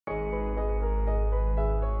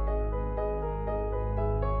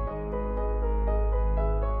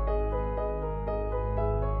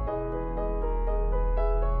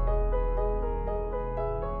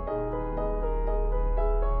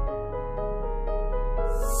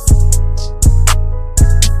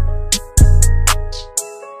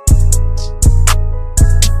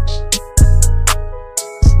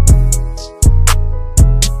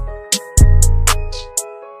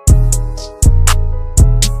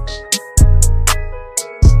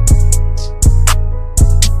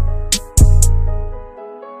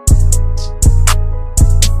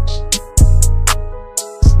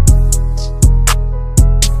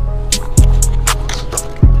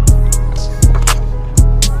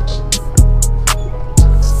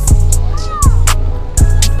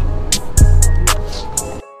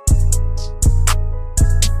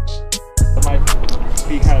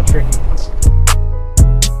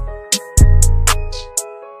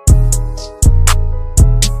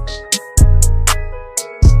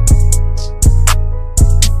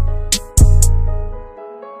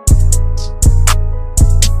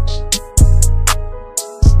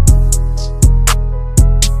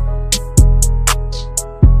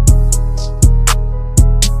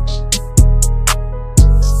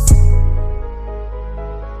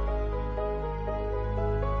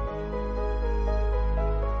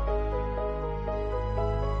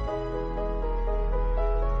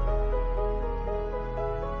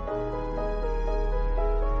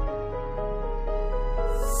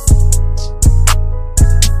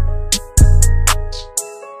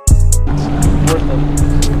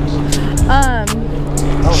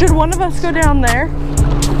Should one of us go down there?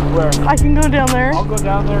 Where? I can go down there. I'll go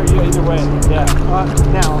down there either way. Yeah.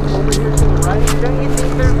 Now, over here to the right. Don't you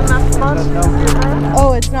think there's enough spots?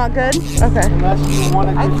 Oh, it's not good? Okay. Unless you want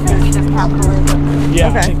to I think you just calculate it. Yeah,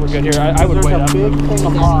 okay. I think we're good here. I would wait up. There's a big thing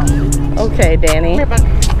of rock. Okay, Danny.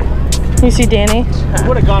 You see Danny? I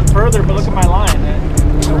would have gone further, but look at my line.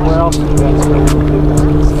 Where else do you guys go?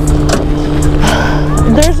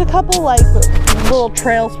 There's a couple like little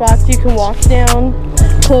trail spots you can walk down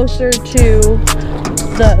closer to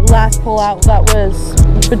the last pullout that was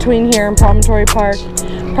between here and Promontory Park.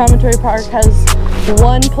 Promontory Park has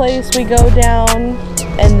one place we go down,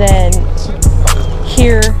 and then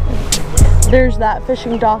here there's that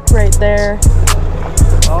fishing dock right there.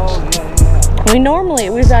 Oh, yeah.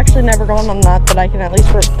 We've actually never gone on that I can at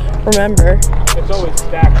least remember. It's always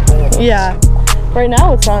stacked full. Yeah. Right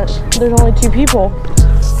now it's not, there's only 2 people.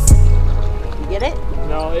 You get it?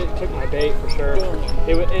 No, it took my bait for sure.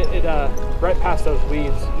 It right past those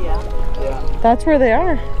weeds. Yeah. Yeah. That's where they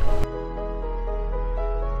are.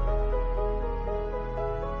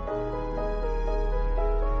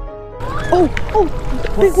 Oh,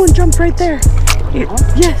 big one jumped right there.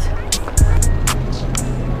 Yes.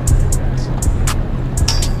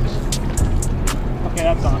 Okay,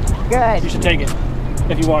 that's on. Good. You should take it.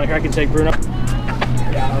 If you want it, I can take Bruno.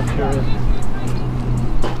 Yeah, I'm sure.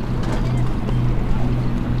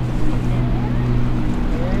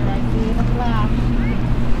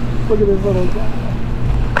 Look at this little guy.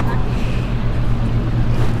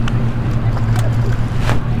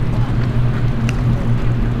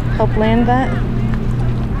 Help land that.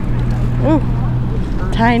 Ooh,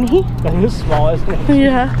 tiny. That is small, isn't it?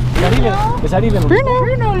 Yeah. Is that even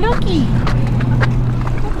Bruno, looky.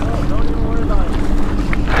 Don't even worry about it.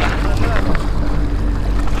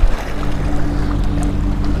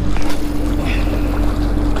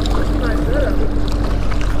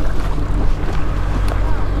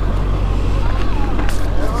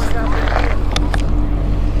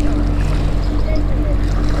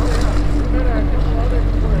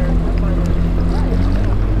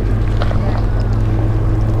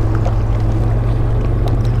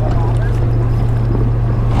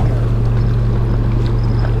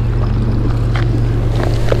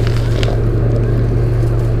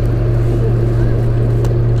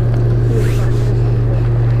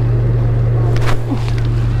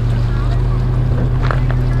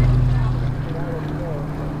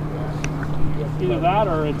 Either that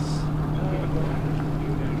or it's...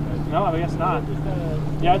 No, I guess not.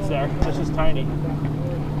 Yeah, it's there. It's just tiny.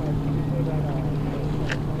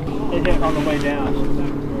 It hit on the way down.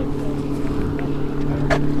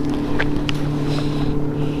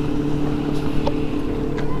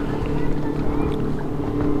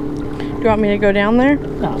 Do you want me to go down there?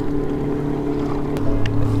 No.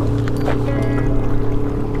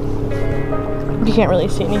 You can't really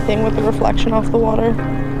see anything with the reflection off the water.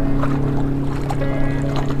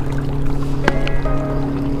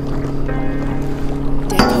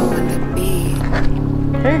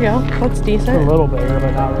 There you go. That's decent. It's a little bigger,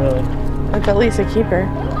 but not really. That's at least a keeper.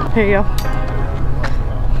 Here you go.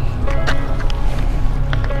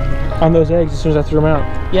 On those eggs, as soon as I threw them out.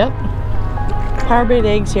 Yep. Power bait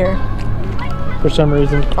eggs here. For some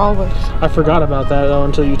reason. Always. I forgot about that though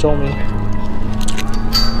until you told me.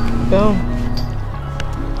 Boom.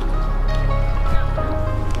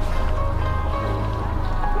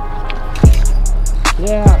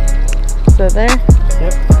 Yeah. So there.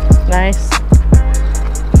 Yep. Nice.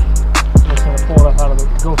 I'm just gonna pull it up out of the,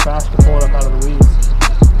 go fast to pull it up out of the weeds.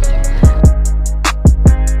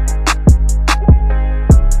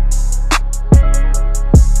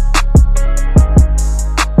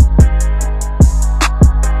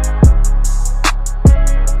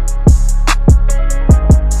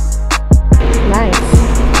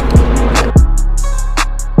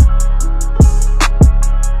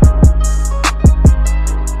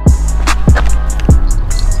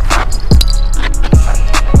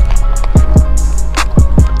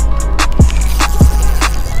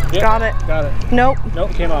 Yep, Got it. Got it. Nope.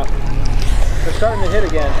 Nope, came off. They're starting to hit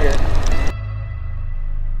again here.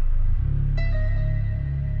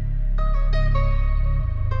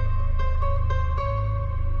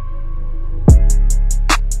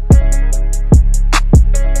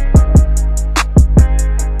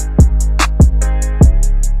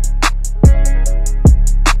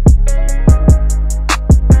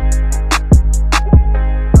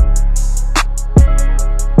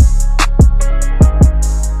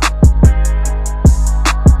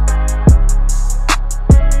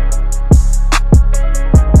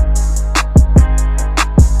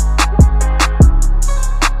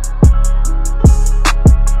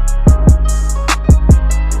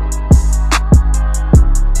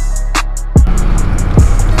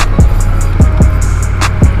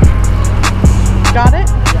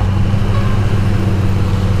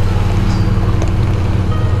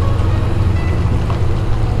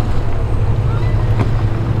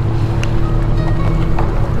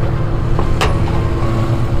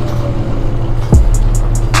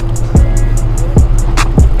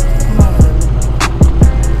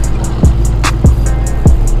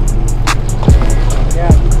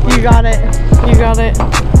 You got it. You got it.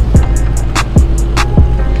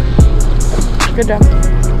 Good job.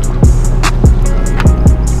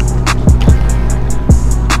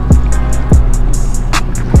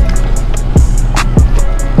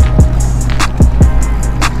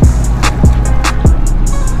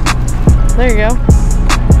 There you go.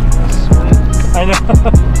 I know.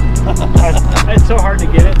 It's so hard to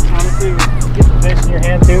get it, honestly. Get the fish in your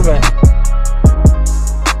hand too, but.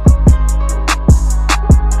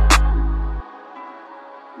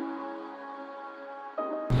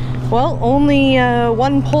 Well, only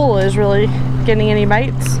one pole is really getting any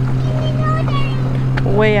bites.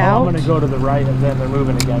 Way out. I'm gonna go to the right and then they're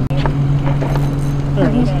moving again. There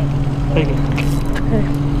it is. Take it. Okay.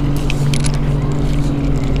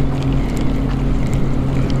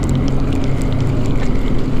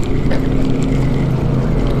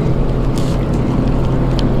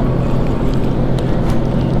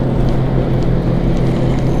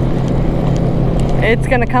 It's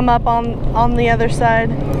gonna come up on the other side.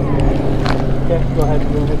 Okay, go ahead.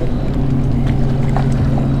 Go ahead.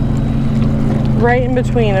 Right in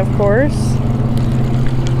between, of course.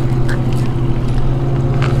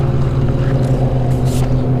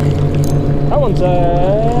 That one's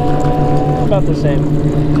about the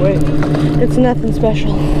same. Wait. It's nothing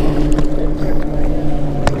special.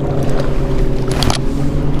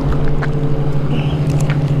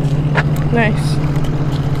 Nice.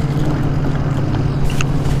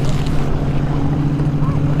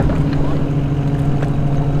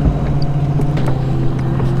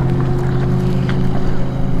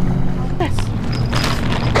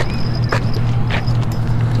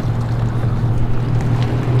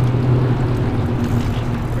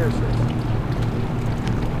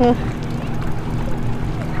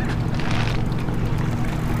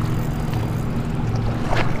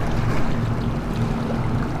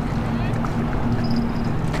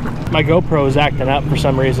 My GoPro is acting up for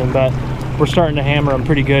some reason, but we're starting to hammer them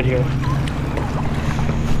pretty good here.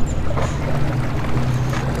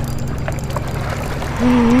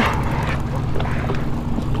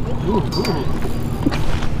 Ooh,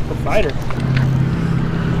 a fighter.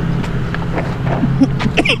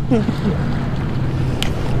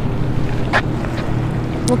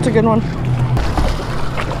 That's a good one.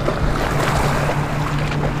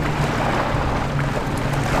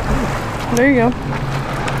 There you go.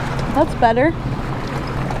 That's better.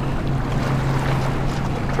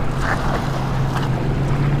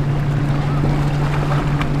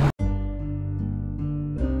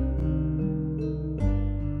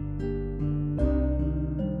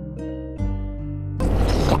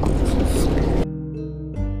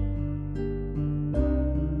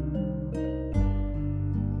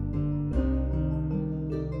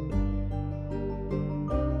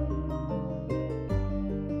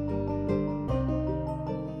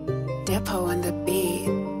 Depo on the beat.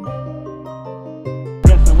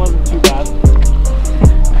 Yes, it wasn't too bad.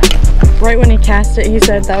 Right when he cast it, he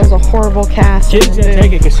said that was a horrible cast. Kid's gonna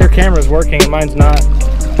take it because their camera's working and mine's not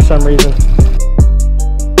for some reason.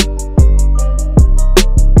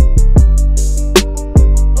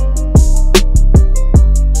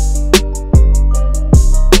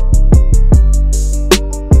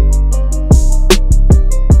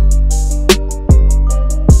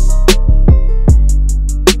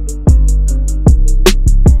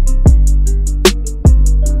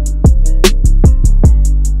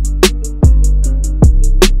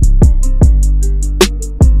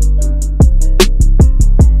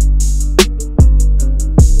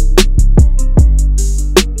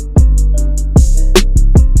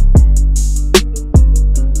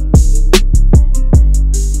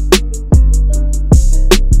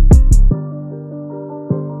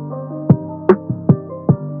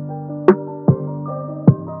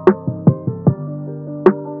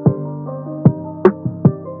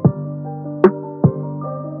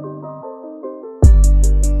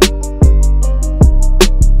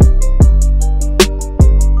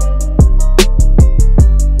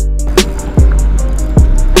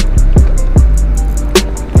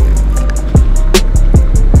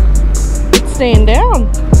 Staying down.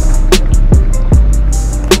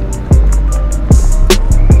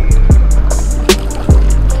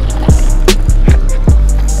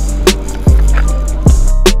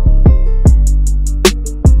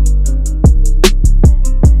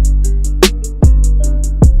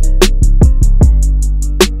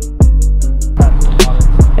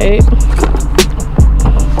 Eight.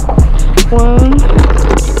 1,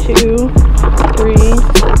 2, 3,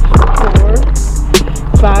 4,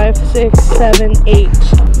 5, 6, 7, 8.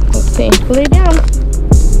 Let's see. Lay down.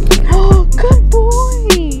 Oh, good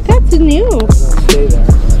boy. That's new. Stay there.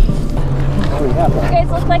 Okay,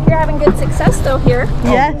 look like you're having good success though here.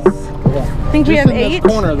 Yes. Yeah. I think we Just have in 8.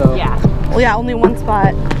 this corner though. Yeah. Well, yeah, only one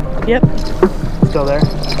spot. Yep. Still there.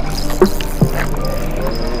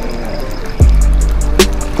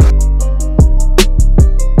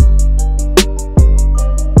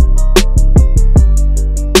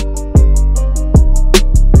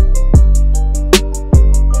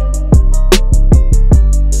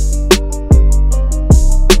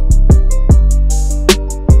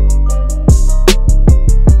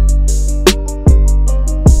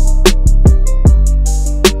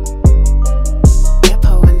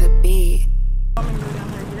 Depo and the beat.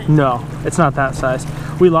 No, it's not that size.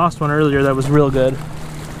 We lost one earlier that was real good.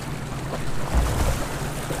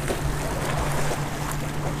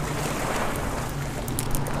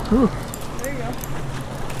 Ooh. There you go.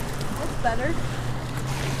 That's better.